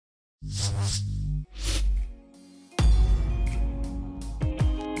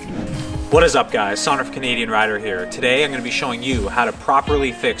What is up, guys? Son of Canadian Rider here. Today I'm going to be showing you how to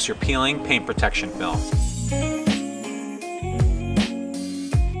properly fix your peeling paint protection film.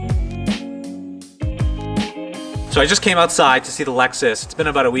 So I just came outside to see the Lexus. It's been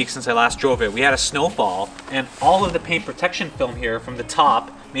about a week since I last drove it. We had a snowfall and all of the paint protection film here from the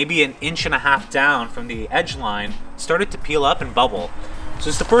top, maybe an inch and a half down from the edge line, started to peel up and bubble. So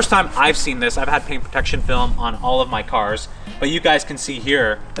it's the first time I've seen this. I've had paint protection film on all of my cars, but you guys can see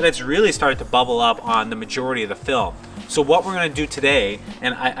here that it's really started to bubble up on the majority of the film. So what we're gonna do today,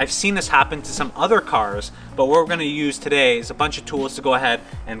 and I've seen this happen to some other cars, but what we're gonna use today is a bunch of tools to go ahead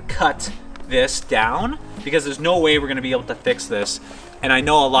and cut this down, because there's no way we're gonna be able to fix this. And I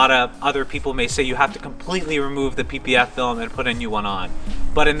know a lot of other people may say you have to completely remove the PPF film and put a new one on.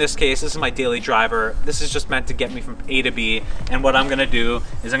 But in this case, this is my daily driver. This is just meant to get me from A to B. And what I'm gonna do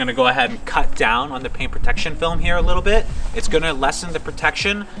is I'm gonna go ahead and cut down on the paint protection film here a little bit. It's gonna lessen the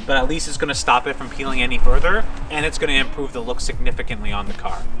protection, but at least it's gonna stop it from peeling any further. And it's gonna improve the look significantly on the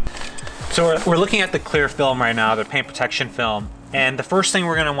car. So we're looking at the clear film right now, the paint protection film. And the first thing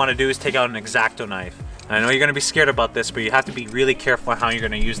we're gonna wanna do is take out an X-Acto knife. I know you're gonna be scared about this, but you have to be really careful on how you're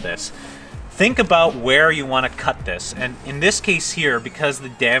gonna use this. Think about where you wanna cut this. And in this case here, because the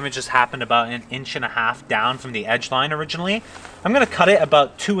damage has happened about an inch and a half down from the edge line originally, I'm gonna cut it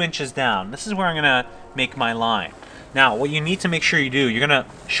about 2 inches down. This is where I'm gonna make my line. Now, what you need to make sure you do, you're gonna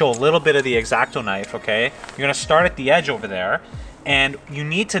show a little bit of the X-Acto knife, okay? You're gonna start at the edge over there, and you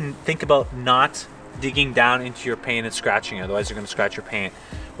need to think about not digging down into your paint and scratching it, otherwise you're gonna scratch your paint.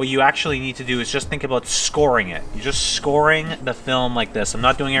 What you actually need to do is just think about scoring it. You're just scoring the film like this. I'm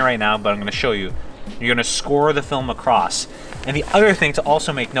not doing it right now, but I'm gonna show you. You're gonna score the film across. And the other thing to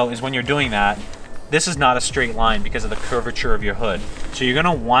also make note is when you're doing that, this is not a straight line because of the curvature of your hood. So you're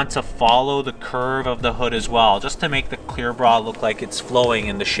gonna want to follow the curve of the hood as well, just to make the clear bra look like it's flowing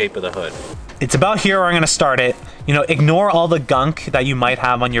in the shape of the hood. It's about here where I'm gonna start it. You know, ignore all the gunk that you might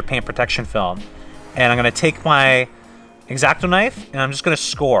have on your paint protection film. And I'm gonna take my X-Acto knife and I'm just gonna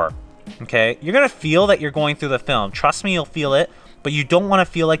score, okay? You're gonna feel that you're going through the film. Trust me, you'll feel it, but you don't wanna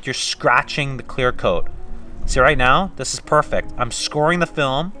feel like you're scratching the clear coat. See right now, this is perfect. I'm scoring the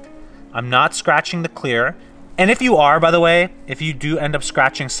film, I'm not scratching the clear. And if you are, by the way, if you do end up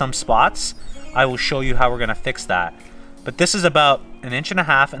scratching some spots, I will show you how we're gonna fix that. But this is about an inch and a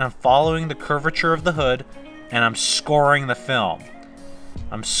half and I'm following the curvature of the hood and I'm scoring the film.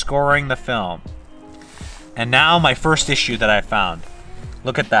 I'm scoring the film. And now my first issue that I found.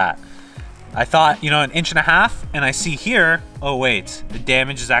 Look at that. I thought, you know, an inch and a half, and I see here, oh wait, the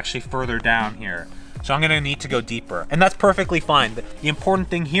damage is actually further down here. So I'm gonna need to go deeper. And that's perfectly fine. The important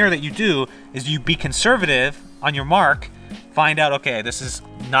thing here that you do is you be conservative on your mark, find out, okay, this is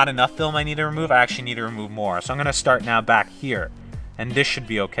not enough film I need to remove, I actually need to remove more. So I'm gonna start now back here, and this should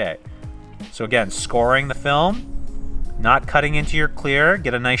be okay. So again, scoring the film, not cutting into your clear,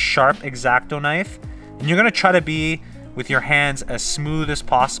 get a nice sharp X-Acto knife, and you're gonna try to be, with your hands, as smooth as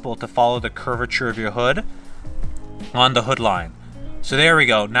possible to follow the curvature of your hood on the hood line. So there we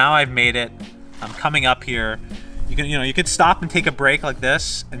go, now I've made it. I'm coming up here. You could stop and take a break like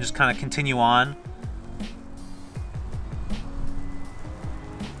this and just kind of continue on.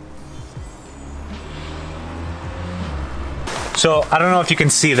 So I don't know if you can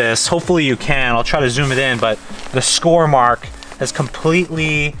see this, hopefully you can, I'll try to zoom it in, but the score mark has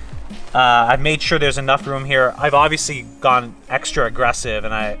completely, I've made sure there's enough room here. I've obviously gone extra aggressive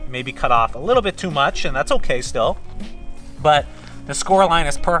and I maybe cut off a little bit too much, and that's okay still. But the score line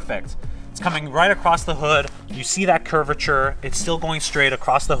is perfect. It's coming right across the hood. You see that curvature. It's still going straight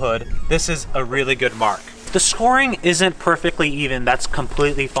across the hood. This is a really good mark. The scoring isn't perfectly even. That's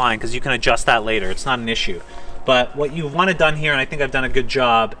completely fine because you can adjust that later. It's not an issue. But what you want it done here, and I think I've done a good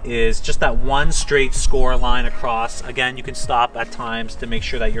job, is just that one straight score line across. Again, you can stop at times to make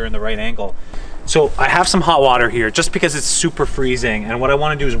sure that you're in the right angle. So I have some hot water here just because it's super freezing, and what I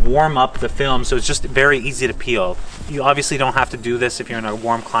want to do is warm up the film so it's just very easy to peel. You obviously don't have to do this if you're in a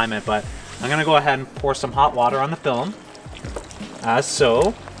warm climate, but I'm gonna go ahead and pour some hot water on the film, as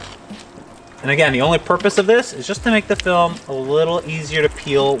so. And again, the only purpose of this is just to make the film a little easier to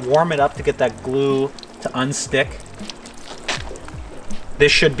peel, warm it up to get that glue to unstick.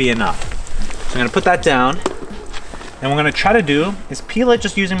 This should be enough. So I'm gonna put that down, and what I'm gonna try to do is peel it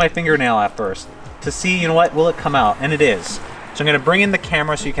just using my fingernail at first to see, you know what, will it come out? And it is. So I'm gonna bring in the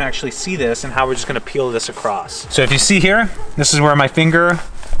camera so you can actually see this and how we're just gonna peel this across. So if you see here, this is where my finger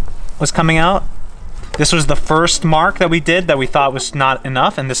was coming out. This was the first mark that we did that we thought was not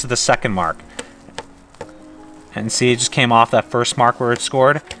enough, and this is the second mark. And see, it just came off that first mark where it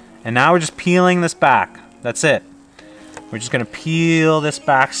scored. And now we're just peeling this back. That's it. We're just gonna peel this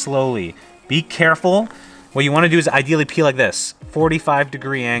back slowly. Be careful. What you wanna do is ideally peel like this,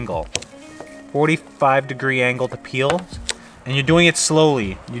 45-degree angle. 45-degree angle to peel. And you're doing it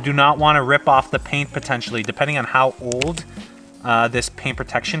slowly. You do not wanna rip off the paint potentially, depending on how old this paint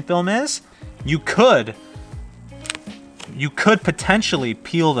protection film is. You could potentially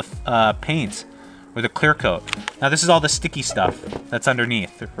peel the paint or the clear coat. Now this is all the sticky stuff that's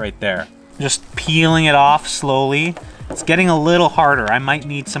underneath right there. Just peeling it off slowly. It's getting a little harder. I might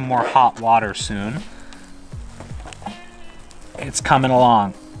need some more hot water soon. It's coming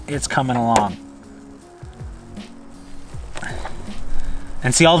along. It's coming along.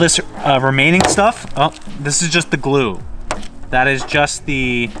 And see all this remaining stuff? Oh, this is just the glue. That is just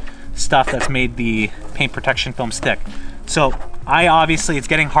the stuff that's made the paint protection film stick. So obviously it's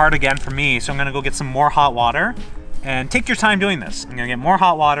getting hard again for me, so I'm gonna go get some more hot water. And take your time doing this. I'm gonna get more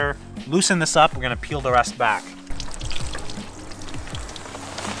hot water, loosen this up, we're gonna peel the rest back.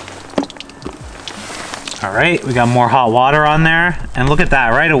 All right, we got more hot water on there. And look at that,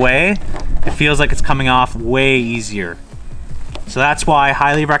 right away, it feels like it's coming off way easier. So that's why I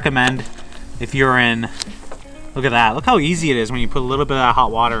highly recommend if you're in, look at that, look how easy it is when you put a little bit of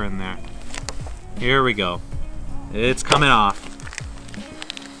hot water in there. Here we go. It's coming off.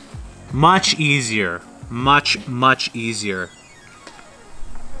 Much easier, much easier.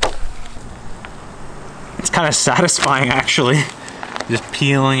 It's kind of satisfying actually. Just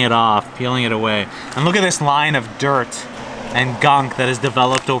peeling it off, peeling it away. And look at this line of dirt and gunk that has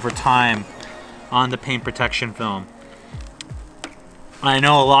developed over time on the paint protection film. I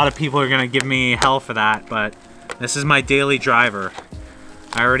know a lot of people are gonna give me hell for that, but this is my daily driver.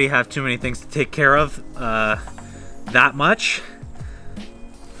 I already have too many things to take care of, that much.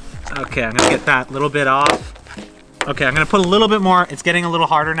 Okay, I'm gonna get that little bit off. Okay, I'm gonna put a little bit more, it's getting a little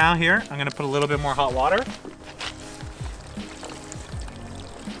harder now here. I'm gonna put a little bit more hot water.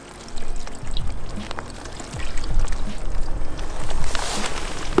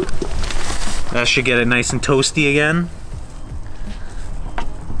 That should get it nice and toasty again.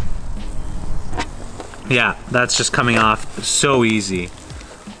 Yeah, that's just coming off so easy.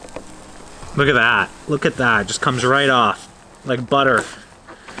 Look at that. Look at that. It just comes right off like butter.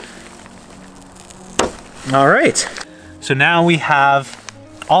 All right. So now we have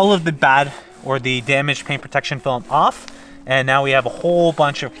all of the bad or the damaged paint protection film off. And now we have a whole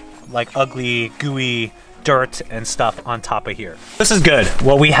bunch of like ugly, gooey dirt and stuff on top of here. This is good.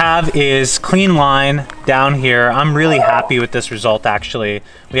 What we have is clean line down here. I'm really happy with this result actually.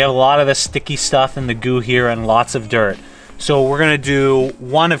 We have a lot of the sticky stuff in the goo here and lots of dirt. So we're gonna do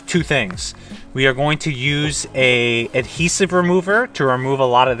one of two things. We are going to use a adhesive remover to remove a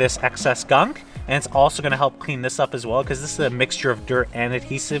lot of this excess gunk. And it's also gonna help clean this up as well because this is a mixture of dirt and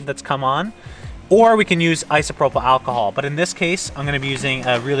adhesive that's come on. Or we can use isopropyl alcohol, but in this case, I'm gonna be using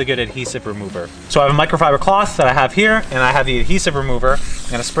a really good adhesive remover. So I have a microfiber cloth that I have here, and I have the adhesive remover.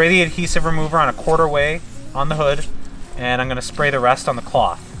 I'm gonna spray the adhesive remover on a quarter way on the hood, and I'm gonna spray the rest on the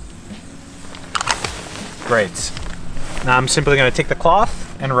cloth. Great. Now I'm simply gonna take the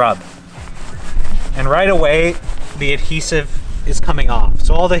cloth and rub. And right away, the adhesive is coming off.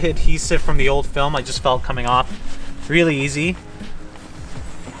 So all the adhesive from the old film I just felt coming off really easy.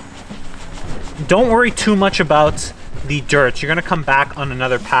 Don't worry too much about the dirt. You're gonna come back on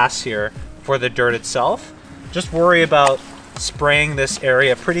another pass here for the dirt itself. Just worry about spraying this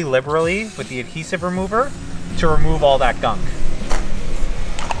area pretty liberally with the adhesive remover to remove all that gunk.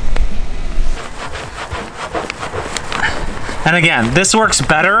 And again, this works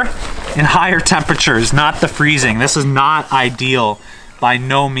better in higher temperatures, not the freezing. This is not ideal. By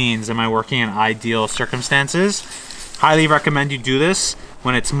no means am I working in ideal circumstances. Highly recommend you do this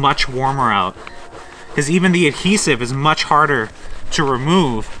when it's much warmer out, because even the adhesive is much harder to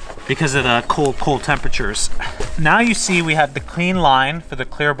remove because of the cold temperatures. Now you see we have the clean line for the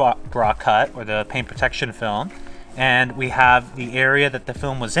clear bra cut or the paint protection film, and we have the area that the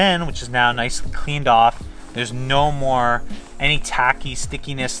film was in, which is now nicely cleaned off. There's no more any tacky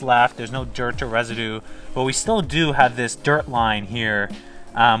stickiness left. There's no dirt or residue, but we still do have this dirt line here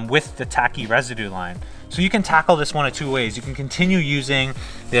with the tacky residue line. So you can tackle this one of two ways. You can continue using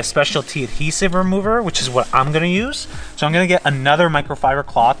the specialty adhesive remover, which is what I'm gonna use. So I'm gonna get another microfiber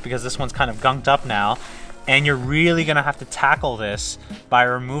cloth because this one's kind of gunked up now, and you're really gonna have to tackle this by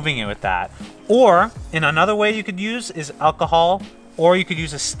removing it with that. Or, in another way you could use is alcohol, or you could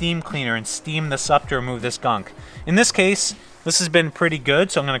use a steam cleaner and steam this up to remove this gunk. In this case, this has been pretty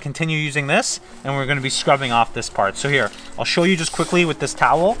good, so I'm gonna continue using this, and we're gonna be scrubbing off this part. So here, I'll show you just quickly with this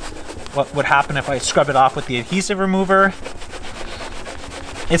towel what would happen if I scrub it off with the adhesive remover.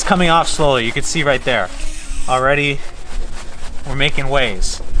 It's coming off slowly. You can see right there. Already, we're making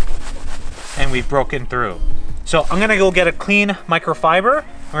waves. And we've broken through. So I'm gonna go get a clean microfiber.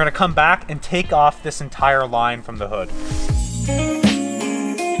 We're gonna come back and take off this entire line from the hood.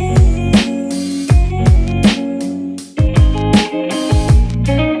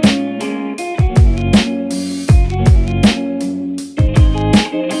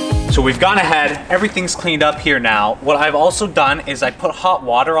 So we've gone ahead, everything's cleaned up here now. What I've also done is I put hot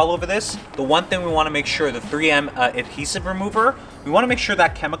water all over this. The one thing we want to make sure, the 3M adhesive remover, we want to make sure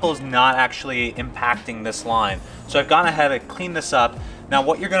that chemical is not actually impacting this line. So I've gone ahead and cleaned this up. Now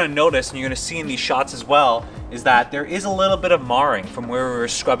what you're going to notice, and you're going to see in these shots as well, is that there is a little bit of marring from where we were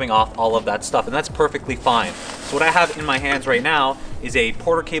scrubbing off all of that stuff, and that's perfectly fine. So what I have in my hands right now is a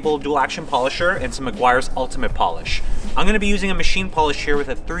Porter Cable dual action polisher and some Meguiar's Ultimate Polish. I'm going to be using a machine polish here with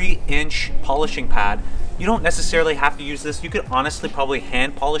a 3-inch polishing pad. You don't necessarily have to use this. You could honestly probably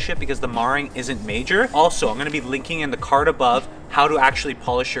hand polish it because the marring isn't major. Also, I'm going to be linking in the card above how to actually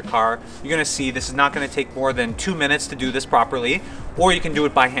polish your car. You're going to see this is not going to take more than 2 minutes to do this properly, or you can do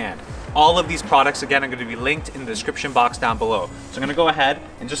it by hand. All of these products, again, are going to be linked in the description box down below. So I'm going to go ahead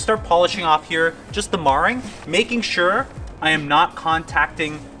and just start polishing off here, just the marring, making sure I am not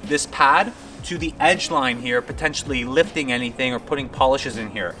contacting this pad to the edge line here, potentially lifting anything or putting polishes in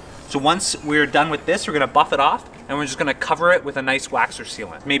here. So once we're done with this, we're gonna buff it off and we're just gonna cover it with a nice wax or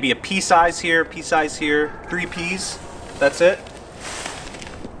sealant. Maybe a pea size here, 3 Ps, that's it.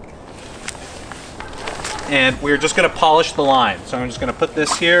 And we're just gonna polish the line. So I'm just gonna put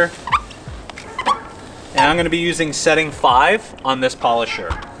this here, and I'm gonna be using setting 5 on this polisher.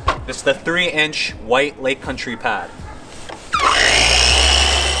 This is the 3-inch white Lake Country pad.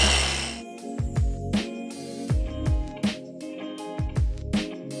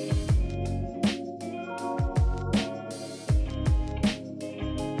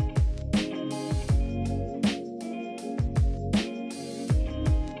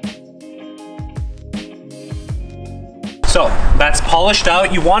 So that's polished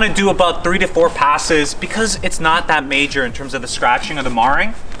out. You want to do about 3 to 4 passes because it's not that major in terms of the scratching or the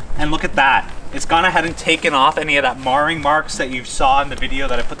marring. And look at that. It's gone ahead and taken off any of that marring marks that you saw in the video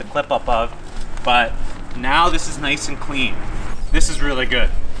that I put the clip up of. But now this is nice and clean. This is really good.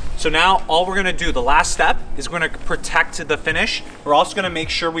 So now all we're gonna do, the last step, is we're gonna protect the finish. We're also gonna make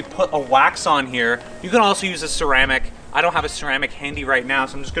sure we put a wax on here. You can also use a ceramic. I don't have a ceramic handy right now,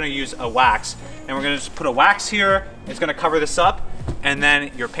 so I'm just gonna use a wax. And we're gonna just put a wax here. It's gonna cover this up, and then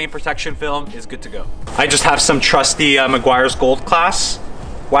your paint protection film is good to go. I just have some trusty Meguiar's Gold Class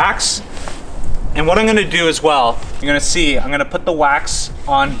wax. And what I'm gonna do as well, you're gonna see, I'm gonna put the wax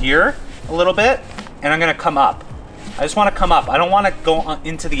on here a little bit, and I'm gonna come up. I just wanna come up. I don't wanna go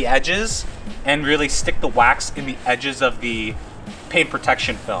into the edges and really stick the wax in the edges of the paint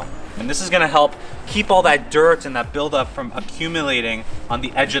protection film. And this is gonna help keep all that dirt and that buildup from accumulating on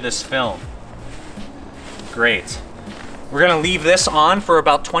the edge of this film. Great. We're gonna leave this on for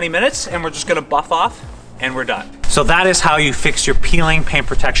about 20 minutes and we're just gonna buff off and we're done. So that is how you fix your peeling paint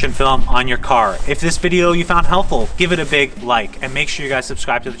protection film on your car. If this video you found helpful, give it a big like and make sure you guys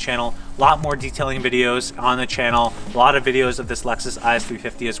subscribe to the channel. A lot more detailing videos on the channel, a lot of videos of this Lexus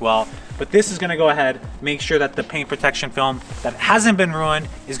IS350 as well. But this is gonna go ahead, make sure that the paint protection film that hasn't been ruined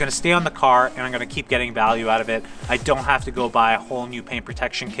is gonna stay on the car and I'm gonna keep getting value out of it. I don't have to go buy a whole new paint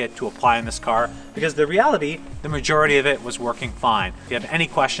protection kit to apply in this car because the reality, the majority of it was working fine. If you have any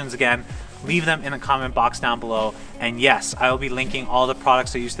questions, again, leave them in the comment box down below. And yes, I will be linking all the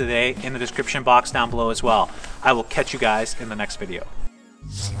products I used today in the description box down below as well. I will catch you guys in the next video.